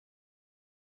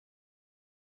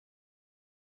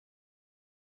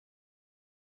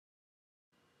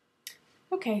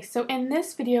Okay, so in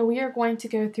this video we are going to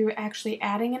go through actually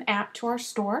adding an app to our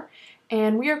store,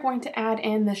 and we are going to add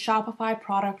in the Shopify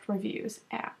Product Reviews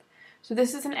app. So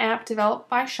this is an app developed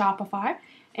by Shopify,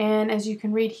 and as you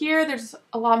can read here, there's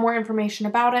a lot more information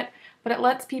about it, but it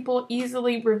lets people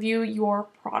easily review your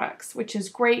products, which is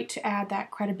great to add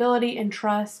that credibility and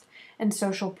trust and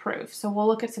social proof. So we'll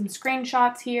look at some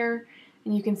screenshots here,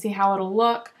 and you can see how it'll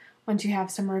look once you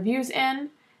have some reviews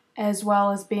in, as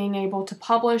well as being able to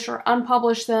publish or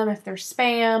unpublish them if they're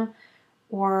spam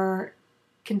or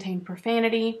contain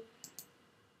profanity.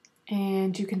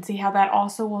 And you can see how that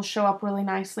also will show up really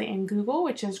nicely in Google,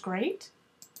 which is great.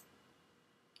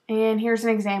 And here's an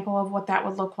example of what that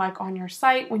would look like on your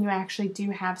site when you actually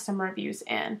do have some reviews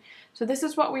in. So this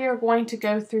is what we are going to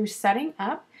go through setting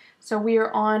up. So we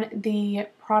are on the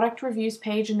product reviews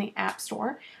page in the App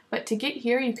Store, but to get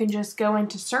here you can just go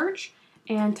into search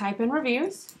and type in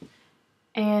reviews,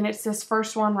 and it's this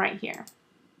first one right here.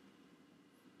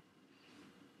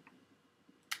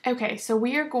 Okay, so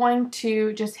we are going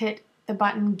to just hit the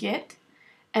button Get,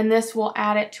 and this will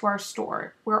add it to our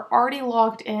store. We're already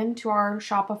logged into our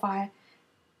Shopify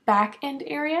backend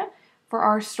area for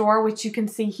our store, which you can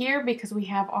see here because we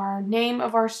have our name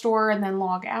of our store and then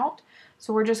log out.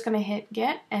 So we're just going to hit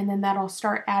Get, and then that'll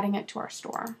start adding it to our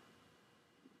store.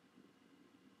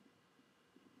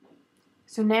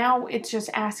 So now it's just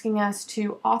asking us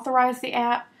to authorize the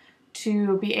app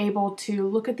to be able to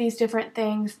look at these different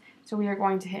things. So we are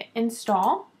going to hit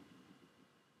Install.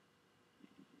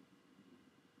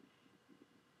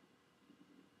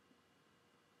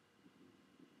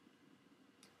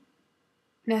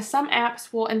 Now some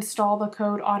apps will install the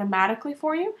code automatically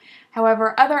for you.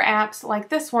 However, other apps like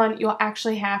this one, you'll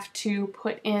actually have to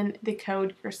put in the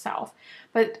code yourself.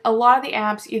 But a lot of the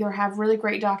apps either have really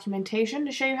great documentation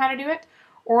to show you how to do it,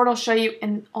 or it'll show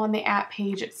you on the app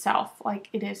page itself like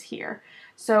it is here.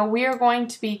 So we are going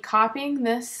to be copying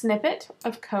this snippet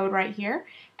of code right here,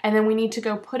 and then we need to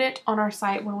go put it on our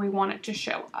site where we want it to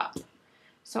show up.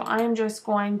 So I am just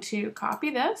going to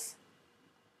copy this,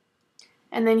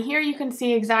 and then here you can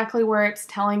see exactly where it's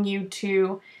telling you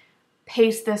to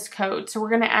paste this code. So we're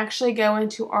going to actually go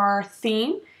into our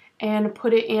theme and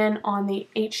put it in on the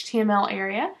HTML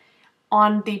area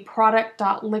on the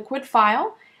product.liquid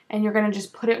file, and you're going to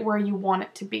just put it where you want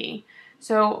it to be.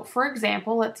 So for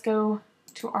example, let's go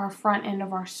to our front end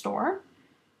of our store,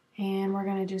 and we're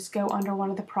going to just go under one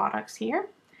of the products here.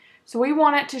 So we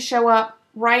want it to show up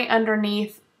right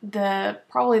underneath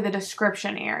probably the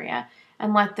description area,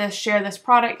 and let this share this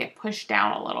product get pushed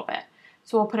down a little bit.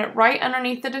 So we'll put it right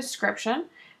underneath the description.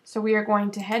 So we are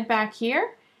going to head back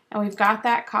here, and we've got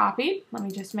that copied. Let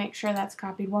me just make sure that's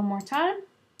copied one more time.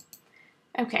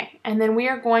 Okay, and then we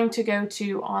are going to go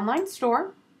to Online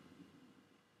Store,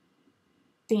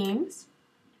 Themes,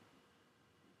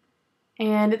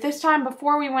 and at this time,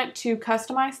 before we went to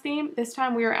Customize Theme, this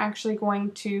time we are actually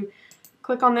going to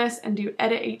click on this and do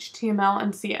Edit HTML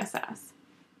and CSS.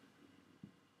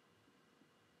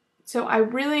 So I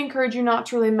really encourage you not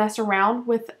to really mess around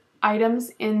with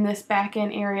items in this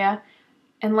backend area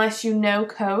unless you know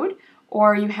code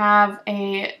or you have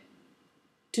a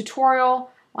tutorial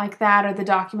like that or the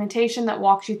documentation that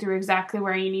walks you through exactly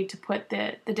where you need to put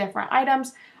the different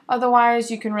items.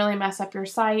 Otherwise, you can really mess up your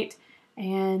site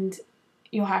and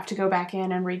you'll have to go back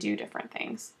in and redo different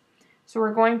things. So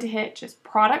we're going to hit just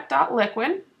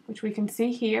product.liquid, which we can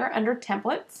see here under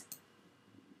templates.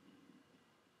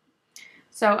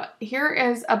 So here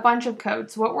is a bunch of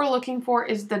code. So what we're looking for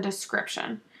is the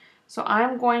description. So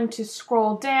I'm going to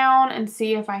scroll down and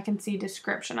see if I can see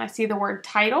description. I see the word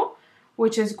title,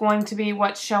 which is going to be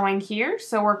what's showing here.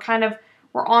 So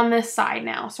we're on this side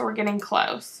now, so we're getting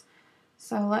close.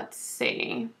 So let's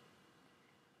see.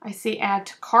 I see add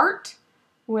to cart,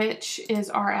 which is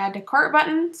our add to cart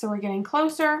button. So we're getting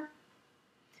closer.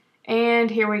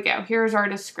 And here we go. Here's our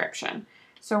description.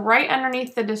 So right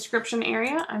underneath the description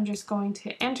area, I'm just going to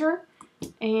hit enter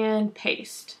and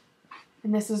paste.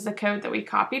 And this is the code that we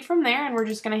copied from there, and we're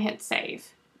just going to hit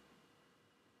save.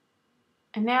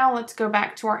 And now let's go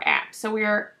back to our app. So we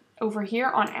are over here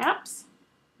on apps,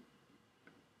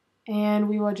 and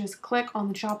we will just click on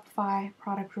the Shopify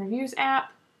Product Reviews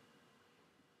app.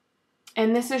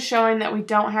 And this is showing that we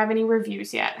don't have any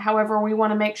reviews yet. However, we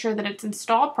want to make sure that it's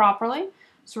installed properly.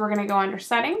 So we're going to go under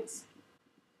settings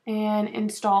and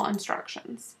install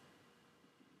instructions.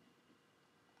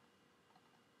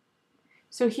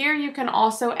 So here you can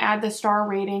also add the star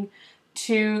rating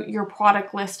to your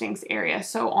product listings area.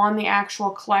 So on the actual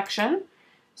collection.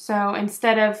 So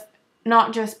instead of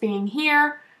not just being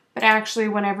here, but actually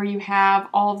whenever you have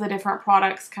all of the different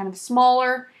products kind of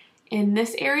smaller in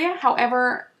this area.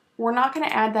 However, we're not going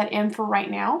to add that in for right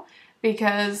now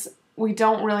because we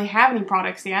don't really have any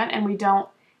products yet and we don't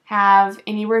have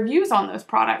any reviews on those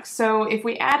products. So if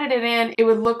we added it in, it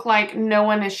would look like no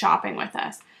one is shopping with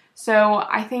us. So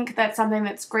I think that's something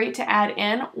that's great to add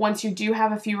in once you do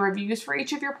have a few reviews for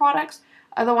each of your products.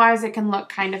 Otherwise, it can look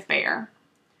kind of bare.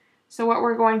 So what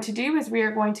we're going to do is we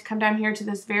are going to come down here to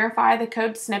this verify the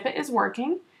code snippet is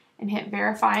working and hit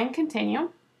verify and continue.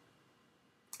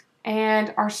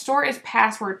 And our store is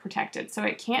password protected, so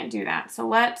it can't do that. So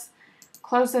let's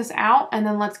close this out and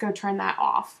then let's go turn that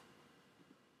off.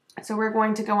 So we're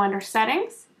going to go under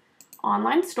settings,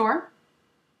 online store,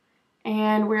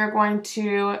 and we're going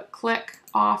to click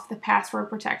off the password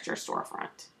protect your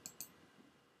storefront.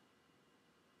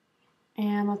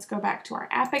 And let's go back to our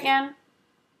app again.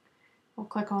 We'll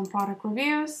click on product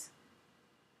reviews,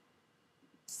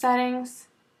 settings,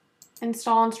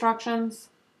 install instructions.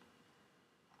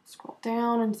 Scroll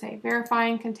down and say verify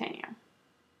and continue.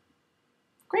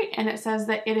 Great, and it says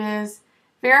that it is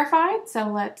verified, so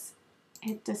let's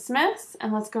hit dismiss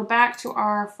and let's go back to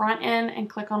our front end and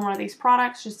click on one of these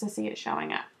products just to see it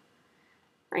showing up.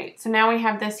 Great, so now we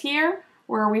have this here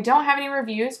where we don't have any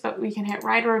reviews, but we can hit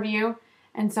write a review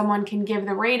and someone can give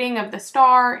the rating of the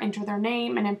star, enter their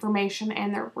name and information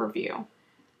and their review.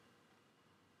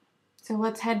 So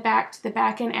let's head back to the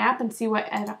backend app and see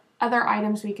what other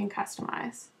items we can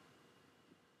customize.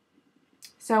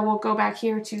 So we'll go back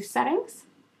here to settings.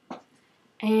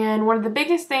 And one of the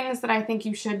biggest things that I think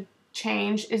you should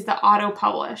change is the auto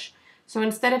publish. So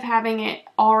instead of having it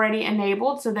already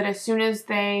enabled so that as soon as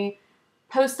they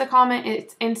post the comment,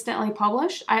 it's instantly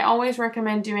published, I always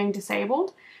recommend doing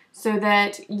disabled so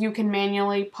that you can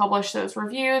manually publish those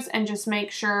reviews and just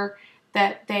make sure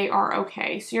that they are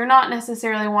okay. So you're not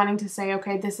necessarily wanting to say,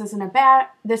 okay, this is a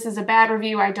bad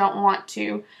review, I don't want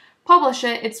to publish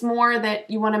it. It's more that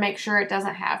you want to make sure it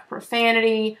doesn't have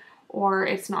profanity or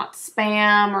it's not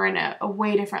spam or in a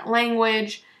way different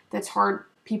language that's hard,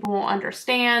 people won't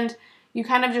understand. You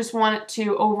kind of just want it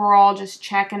to overall just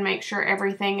check and make sure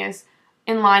everything is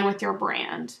in line with your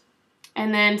brand.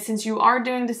 And then since you are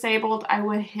doing disabled, I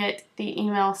would hit the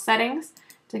email settings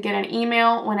to get an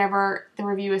email whenever the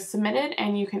review is submitted,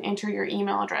 and you can enter your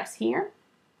email address here.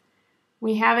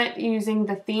 We have it using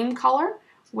the theme color,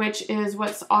 which is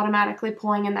what's automatically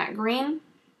pulling in that green.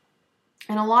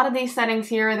 And a lot of these settings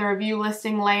here, the review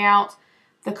listing layout,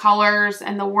 the colors,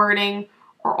 and the wording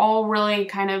are all really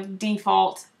kind of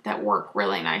default that work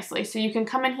really nicely. So you can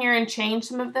come in here and change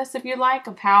some of this if you like,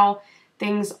 of how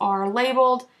things are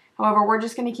labeled. However, we're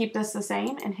just going to keep this the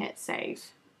same and hit save.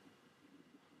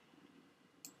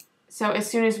 So as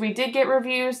soon as we did get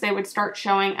reviews, they would start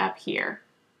showing up here.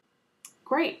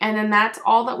 Great, and then that's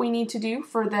all that we need to do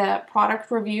for the product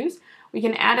reviews. We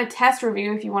can add a test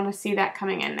review if you want to see that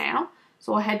coming in now.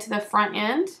 So we'll head to the front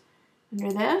end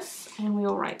under this, and we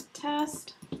will write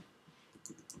test.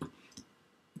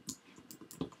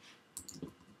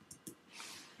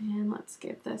 And let's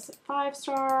give this a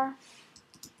 5-star.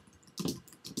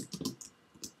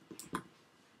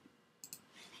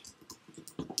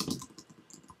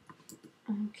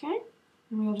 Okay,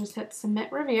 and we'll just hit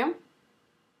submit review.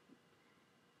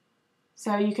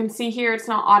 So you can see here it's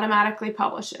not automatically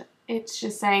publish it. It's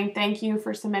just saying thank you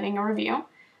for submitting a review.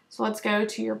 So let's go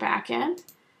to your back end.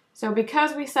 So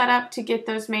because we set up to get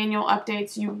those manual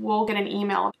updates, you will get an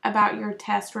email about your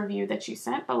test review that you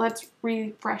sent, but let's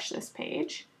refresh this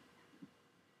page.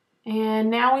 And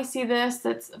now we see this,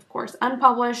 that's of course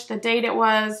unpublished, the date it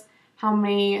was, how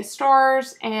many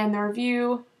stars, and the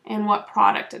review, and what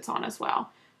product it's on as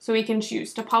well. So we can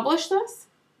choose to publish this,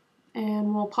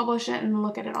 and we'll publish it and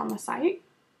look at it on the site.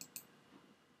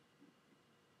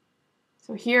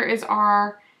 So here is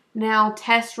our now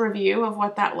test review of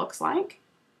what that looks like.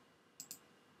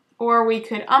 Or we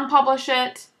could unpublish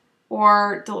it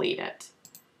or delete it.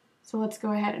 So let's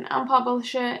go ahead and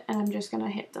unpublish it, and I'm just going to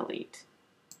hit delete.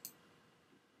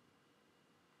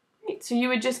 Great. So you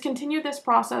would just continue this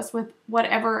process with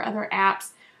whatever other apps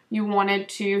you wanted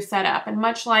to set up. And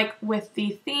much like with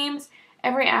the themes,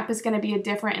 every app is going to be a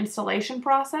different installation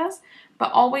process,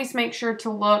 but always make sure to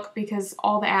look because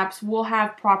all the apps will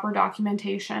have proper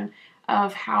documentation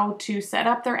of how to set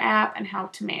up their app and how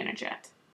to manage it.